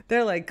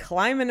they're like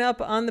climbing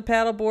up on the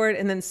paddleboard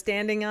and then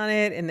standing on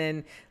it and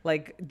then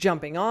like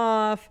jumping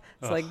off.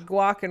 It's like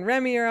Guac and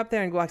Remy are up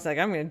there and Guac's like,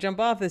 I'm going to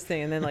jump off this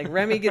thing. And then like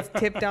Remy gets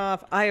tipped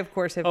off. I, of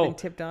course, have been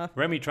tipped off.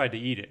 Remy tried to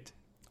eat it.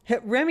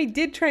 Remy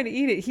did try to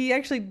eat it. He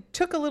actually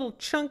took a little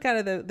chunk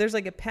out of there's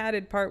like a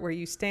padded part where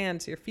you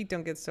stand so your feet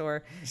don't get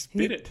sore.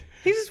 Spit it.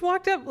 He just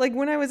walked up like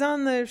when I was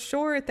on the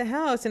shore at the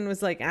house and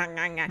was like,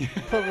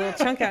 pulled a little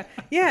chunk out.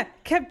 Yeah,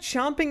 kept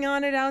chomping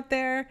on it out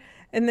there.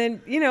 And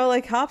then,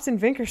 like Hops and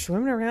Vink are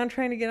swimming around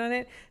trying to get on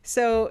it.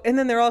 So, and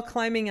then they're all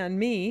climbing on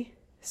me.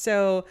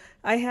 So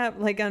I have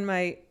like on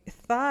my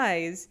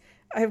thighs,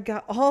 I've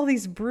got all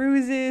these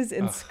bruises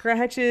and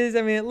scratches.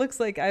 I mean, it looks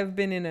like I've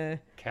been in a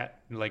cat,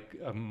 like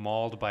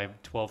mauled by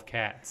 12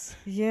 cats.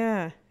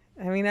 Yeah.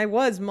 I mean, I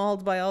was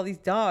mauled by all these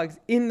dogs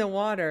in the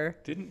water.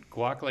 Didn't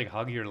Guac like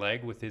hug your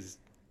leg with his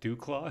dew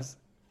claws?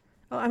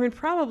 Oh, I mean,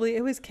 probably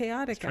it was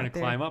chaotic. He was trying to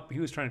climb up. He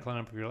was trying to climb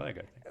up your leg,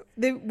 I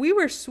think. We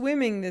were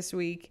swimming this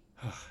week,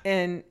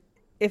 and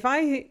if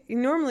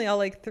normally I'll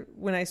like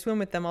when I swim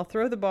with them, I'll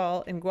throw the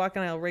ball, and Guac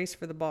and I'll race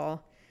for the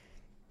ball.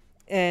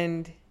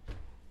 And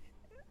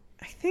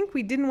I think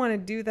we didn't want to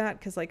do that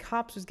because like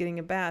Hops was getting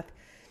a bath.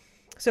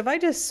 So if I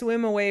just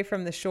swim away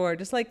from the shore,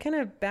 just like kind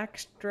of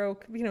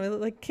backstroke,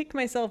 like kick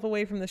myself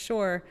away from the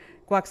shore,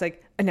 Guac's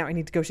like, now I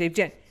need to go save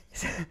Jen.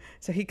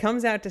 So he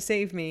comes out to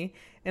save me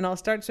and I'll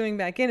start swimming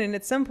back in. And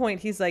at some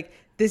point he's like,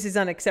 this is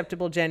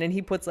unacceptable, Jen. And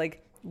he puts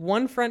like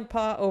one front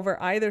paw over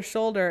either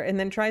shoulder and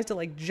then tries to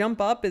like jump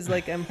up as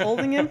like I'm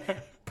holding him,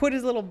 put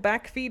his little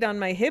back feet on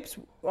my hips.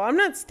 Well, I'm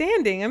not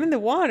standing. I'm in the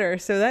water.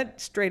 So that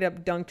straight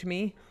up dunked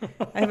me.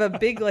 I have a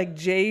big like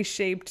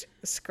J-shaped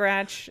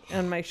scratch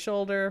on my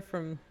shoulder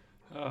from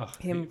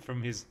him,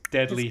 from his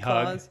deadly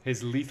hug,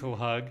 his lethal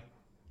hug.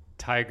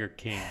 Tiger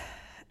King.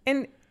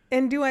 And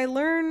do I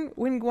learn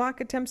when Guac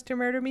attempts to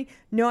murder me?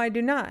 No, I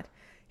do not.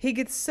 He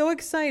gets so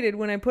excited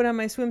when I put on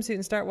my swimsuit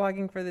and start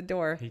walking for the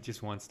door. He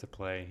just wants to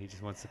play. He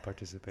just wants to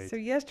participate. So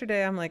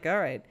yesterday I'm like, all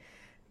right,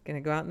 gonna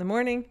go out in the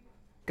morning,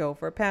 go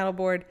for a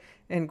paddleboard,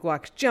 and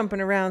Guac's jumping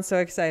around so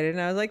excited.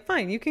 And I was like,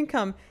 fine, you can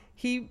come.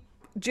 He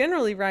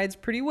generally rides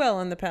pretty well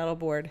on the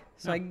paddleboard.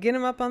 So I get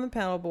him up on the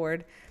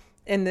paddleboard.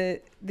 And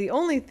the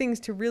only things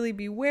to really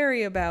be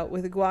wary about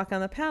with a Guac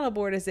on the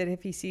paddleboard is that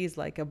if he sees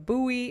like a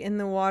buoy in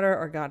the water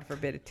or God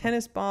forbid a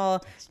tennis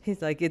ball,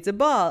 he's like, it's a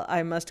ball,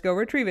 I must go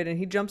retrieve it. And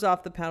he jumps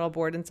off the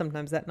paddleboard and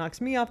sometimes that knocks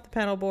me off the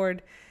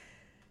paddleboard.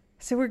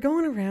 So we're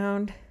going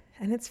around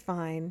and it's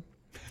fine.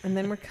 And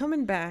then we're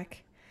coming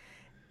back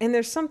and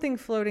there's something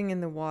floating in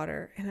the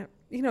water. And,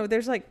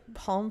 there's like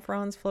palm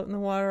fronds floating in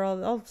the water,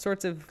 all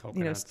sorts of,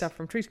 stuff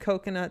from trees,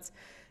 coconuts.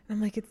 And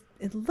I'm like,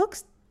 it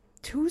looks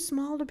too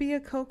small to be a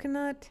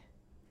coconut.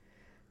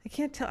 I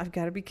can't tell. I've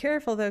got to be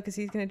careful though because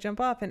he's going to jump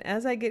off. And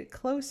as I get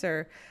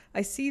closer,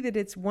 I see that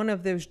it's one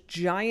of those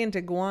giant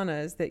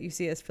iguanas that you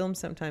see us film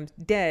sometimes,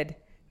 dead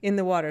in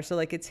the water. So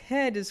like its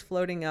head is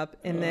floating up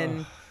and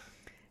then,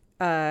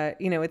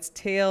 its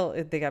tail,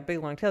 they got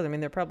big long tails. I mean,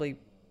 they're probably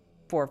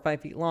 4 or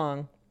 5 feet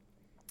long.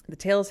 The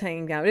tail's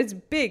hanging down. It's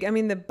big. I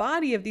mean, the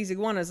body of these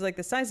iguanas is like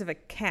the size of a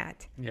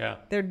cat. Yeah.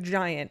 They're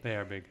giant. They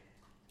are big.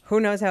 Who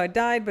knows how it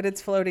died, but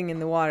it's floating in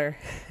the water.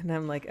 And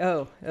I'm like,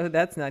 oh,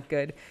 that's not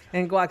good.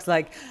 And Guac's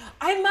like,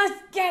 I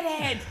must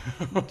get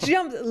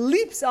it.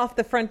 Leaps off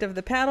the front of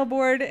the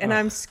paddleboard, and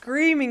I'm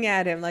screaming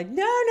at him like,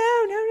 no.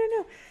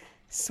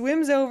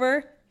 Swims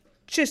over,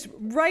 just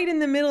right in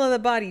the middle of the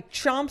body,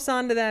 chomps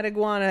onto that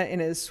iguana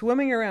and is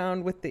swimming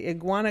around with the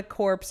iguana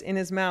corpse in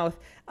his mouth.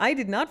 I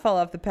did not fall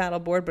off the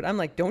paddleboard, but I'm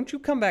like, don't you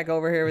come back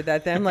over here with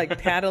that. Then I'm like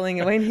paddling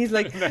away. And he's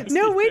like,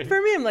 no, wait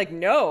for me. I'm like,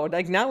 no,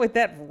 like not with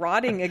that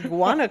rotting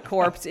iguana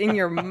corpse in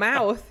your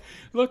mouth.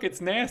 Look,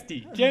 it's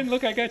nasty. Jen,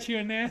 look, I got you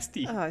a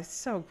nasty. Oh, it's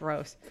so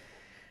gross.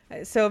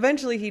 So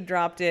eventually he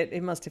dropped it.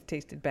 It must have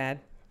tasted bad.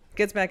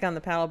 Gets back on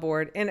the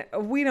paddleboard. And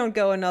we don't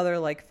go another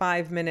like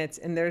 5 minutes.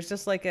 And there's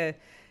just like a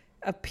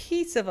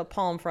piece of a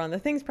palm frond. The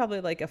thing's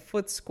probably like a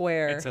foot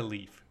square. It's a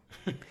leaf.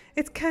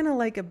 It's kind of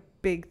like a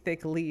big,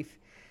 thick leaf.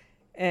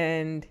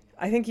 And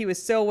I think he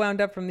was so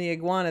wound up from the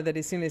iguana that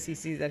as soon as he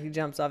sees that, he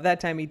jumps off. That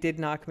time he did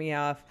knock me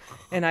off.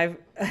 And I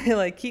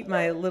like keep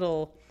my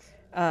little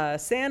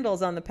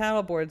sandals on the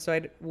paddleboard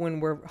so when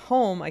we're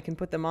home, I can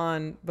put them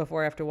on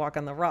before I have to walk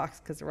on the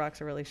rocks because the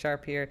rocks are really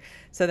sharp here.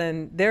 So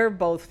then they're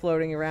both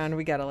floating around.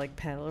 We got to like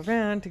paddle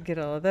around to get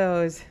all of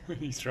those.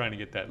 He's trying to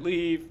get that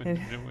leaf. And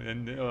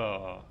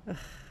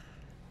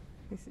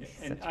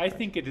I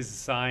think it is a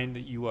sign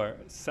that you are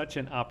such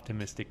an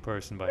optimistic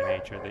person by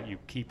nature that you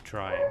keep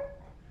trying.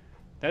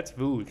 That's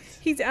Woods.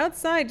 He's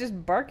outside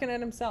just barking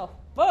at himself.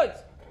 Woods!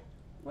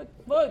 What?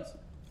 Woods!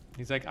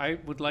 He's like, I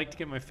would like to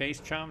get my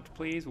face chomped,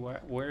 please.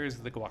 Where is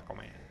the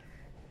Guacaman?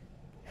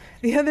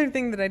 The other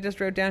thing that I just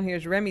wrote down here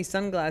is Remy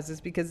sunglasses,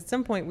 because at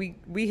some point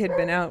we had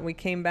been out and we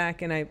came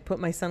back and I put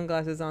my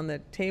sunglasses on the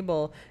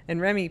table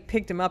and Remy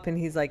picked them up and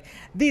he's like,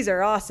 these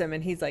are awesome.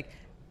 And he's like,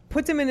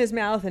 puts them in his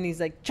mouth and he's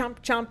like, chomp,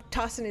 chomp,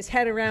 tossing his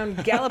head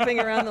around, galloping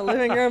around the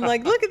living room.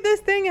 Like, look at this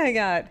thing I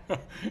got.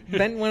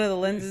 Bent one of the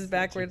lenses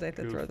backwards. I had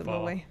to throw them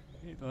away.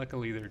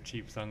 Luckily, they're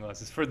cheap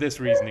sunglasses for this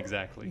reason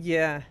exactly.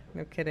 Yeah,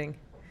 no kidding.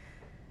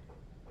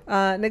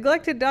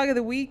 Neglected dog of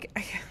the week.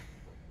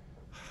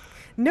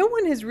 No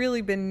one has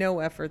really been no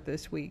effort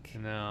this week.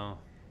 No.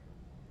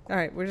 All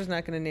right, we're just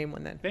not going to name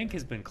one then. Bank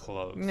has been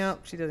closed. No,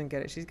 she doesn't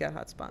get it. She's got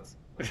hot spots.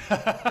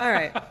 All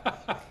right.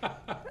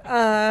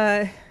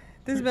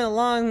 This has been a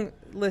long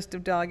list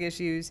of dog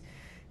issues.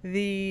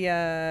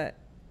 The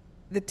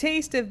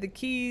Taste of the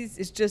Keys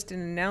is just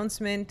an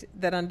announcement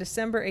that on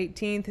December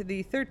 18th,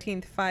 the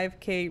 13th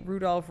 5K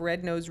Rudolph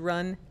Red-Nosed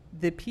Run,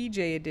 the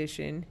PJ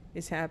edition,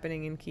 is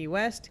happening in Key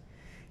West.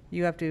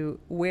 You have to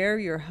wear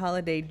your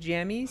holiday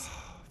jammies.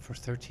 For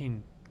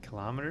 13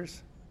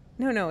 kilometers?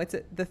 No, it's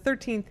the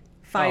 13th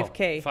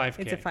 5K. Oh, 5K.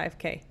 It's a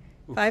 5K.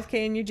 Oof.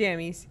 5K in your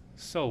jammies.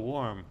 So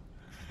warm.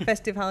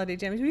 Festive holiday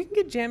jammies. We can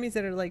get jammies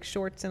that are like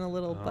shorts and a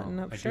little Oh,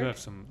 button-up I shirt. do have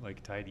some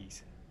like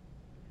tidies.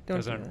 Don't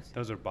those do aren't. those.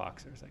 Those are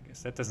boxers, I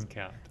guess. That doesn't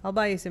count. I'll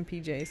buy you some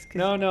PJs.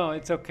 No,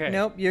 it's okay.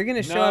 Nope, you're going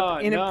to show No,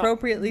 up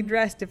inappropriately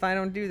dressed if I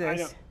don't do I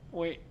this. don't,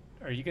 wait,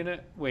 are you gonna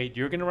wait?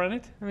 You're gonna run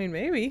it? I mean,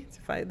 maybe.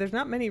 There's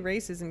not many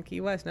races in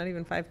Key West, not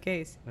even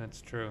 5Ks. That's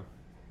true.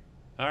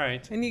 All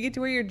right. And you get to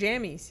wear your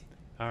jammies.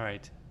 All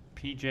right.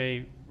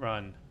 PJ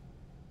run.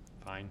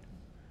 Fine.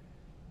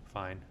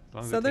 As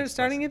long as So it they're takes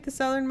starting less- at the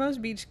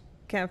Southernmost Beach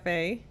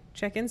Cafe.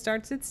 Check-in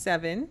starts at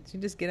 7, so you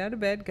just get out of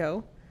bed,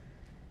 go.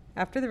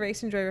 After the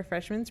race, enjoy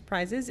refreshments,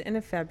 prizes, and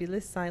a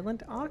fabulous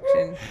silent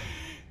auction.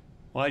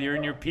 While you're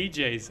in your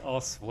PJs,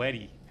 all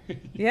sweaty.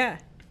 Yeah,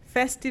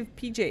 festive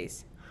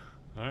PJs.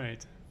 All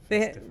right. They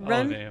Festive.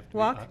 run, they have to be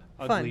walk,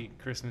 ugly fun.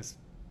 Christmas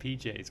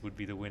PJs would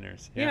be the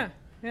winners. Yeah.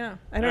 I don't All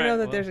right, know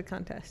that well- there's a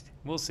contest.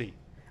 We'll see.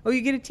 Oh,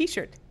 you get a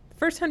T-shirt.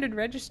 First 100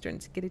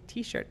 registrants get a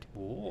T-shirt.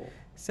 Whoa.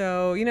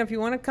 So, if you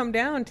want to come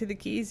down to the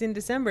Keys in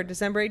December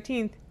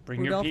 18th,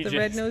 Bring your Rudolph the PJs.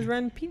 Red-Nosed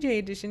Run PJ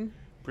edition.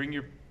 Bring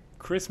your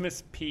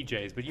Christmas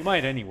PJs, but you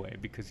might anyway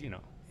because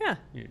Yeah,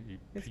 you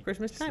It's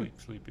Christmas time.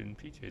 Sleep in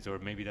PJs, or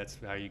maybe that's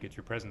how you get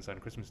your presents on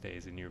Christmas Day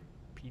is in your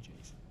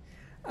PJs.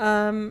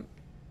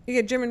 you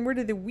get German word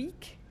of the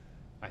week.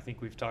 I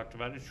think we've talked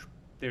about it.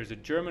 There's a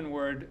German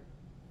word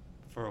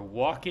for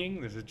walking.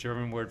 There's a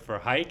German word for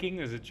hiking.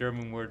 There's a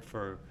German word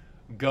for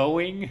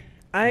going.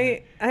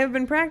 I have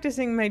been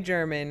practicing my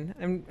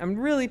German. I'm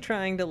really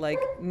trying to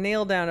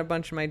nail down a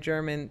bunch of my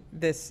German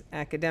this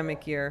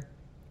academic year.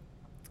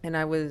 And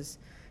I was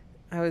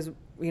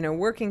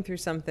working through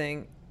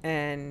something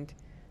and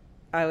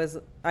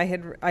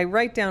I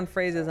write down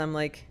phrases. I'm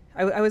like,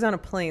 I was on a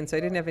plane, so I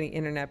didn't have any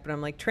internet, but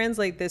I'm like,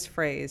 translate this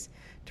phrase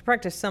to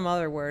practice some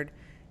other word.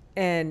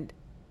 And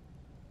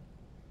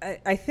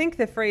I think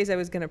the phrase I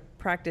was going to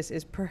practice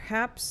is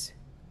perhaps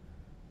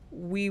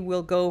we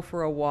will go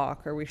for a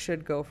walk, or we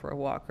should go for a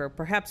walk, or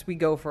perhaps we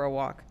go for a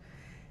walk.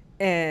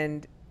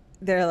 And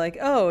they're like,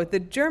 oh, the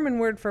German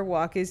word for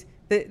walk is,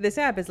 this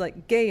app is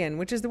like gehen,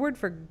 which is the word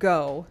for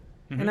go.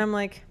 Mm-hmm. And I'm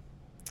like,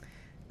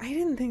 I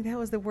didn't think that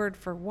was the word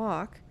for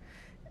walk,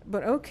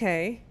 but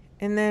okay.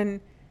 And then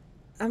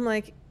I'm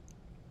like,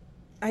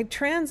 I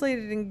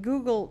translated in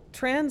Google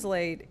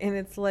Translate, and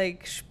it's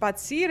like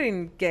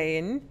spazieren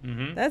gehen.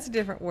 Mm-hmm. That's a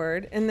different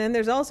word. And then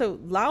there's also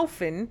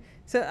laufen.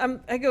 So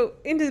I go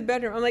into the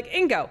bedroom. I'm like,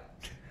 Ingo,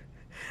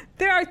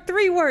 there are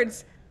 3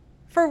 words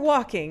for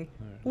walking.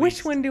 Which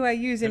least- one do I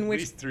use in at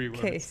which least 3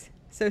 words. case?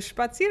 So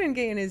spazieren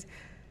gehen is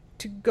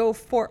to go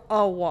for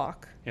a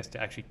walk. Yes,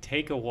 to actually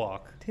take a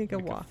walk. Take a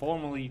like walk. To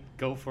formally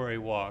go for a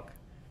walk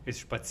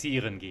is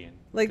spazieren gehen.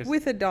 Like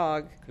with a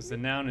dog, Because the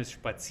noun is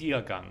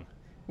Spaziergang.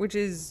 which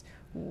is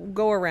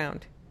go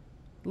around,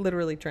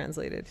 literally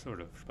translated. Sort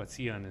of.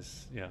 Spazieren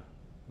is,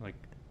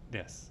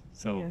 yes.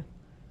 So, Yeah.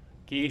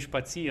 gehe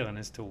spazieren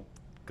is to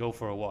go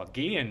for a walk.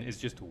 Gehen is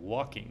just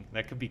walking.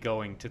 That could be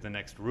going to the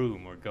next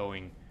room or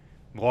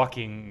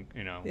walking,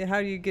 Yeah, how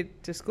do you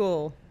get to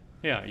school?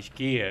 Yeah, ich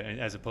gehe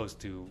as opposed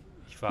to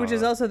ich fahre. Which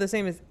is also the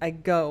same as I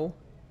go.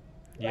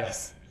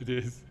 Yes, it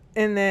is.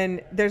 And then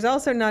there's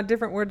also not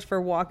different words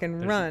for walk and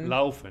There's run.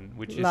 Laufen,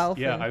 which is,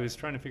 Laufen. I was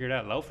trying to figure it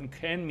out. Laufen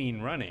can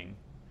mean running.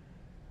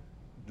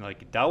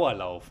 Like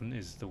Dauerlaufen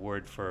is the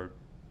word for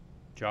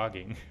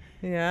jogging.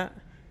 Yeah.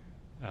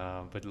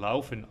 But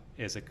Laufen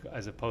as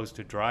opposed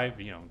to drive,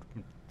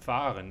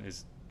 fahren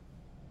is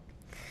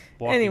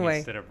walking Anyway,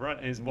 instead of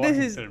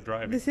instead of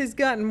driving. This has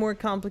gotten more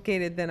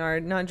complicated than our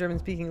non-German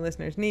speaking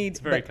listeners need. It's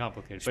very but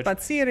complicated. But,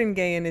 Spazieren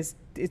gehen is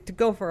to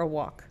go for a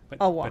walk.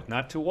 A walk. but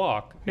not to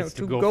walk. No, it's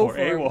to to go, go for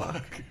for a a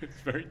walk.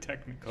 It's very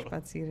technical.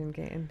 Spazieren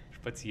gehen.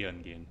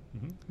 Spazieren gehen.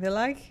 Mhm.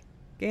 Vielleicht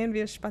gehen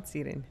wir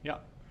spazieren. Ja,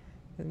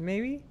 And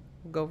maybe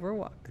we'll go for a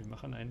walk. wir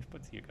machen einen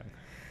Spaziergang.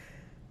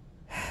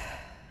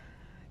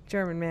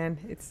 German, man.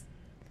 It's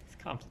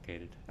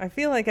complicated. I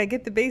feel like I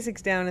get the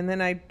basics down, and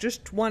then I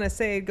just want to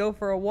say go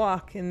for a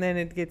walk, and then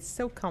it gets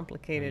so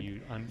complicated.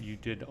 You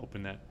did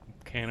open that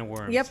can of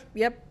worms.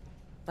 Yep.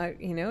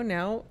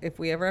 Now if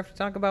we ever have to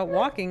talk about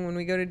walking when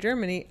we go to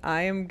Germany,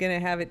 I am gonna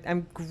have it.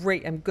 I'm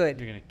great. I'm good.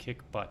 You're gonna kick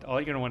butt.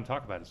 All you're gonna want to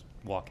talk about is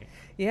walking.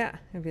 Yeah,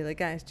 I'd be like,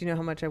 guys, do you know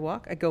how much I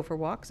walk? I go for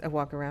walks. I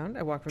walk around.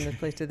 I walk from this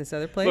place to this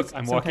other place. Look,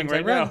 I'm walking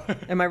Sometimes right I run. now.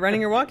 Am I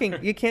running or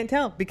walking? You can't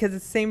tell because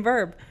it's the same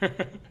verb.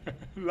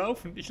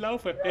 Laufen, ich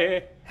laufe.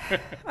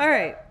 All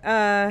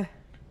right.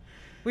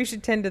 We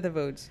should tend to the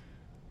Vodes.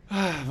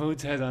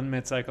 Vodes has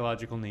unmet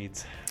psychological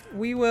needs.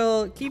 We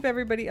will keep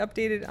everybody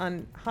updated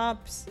on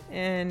hops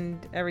and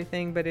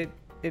everything, but it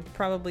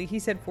probably, he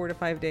said 4 to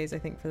 5 days, I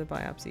think, for the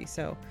biopsy.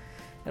 So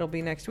it'll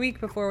be next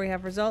week before we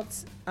have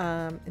results.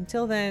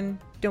 Until then,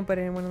 don't bite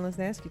anyone unless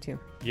they ask you to.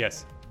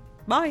 Yes.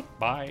 Bye.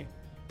 Bye.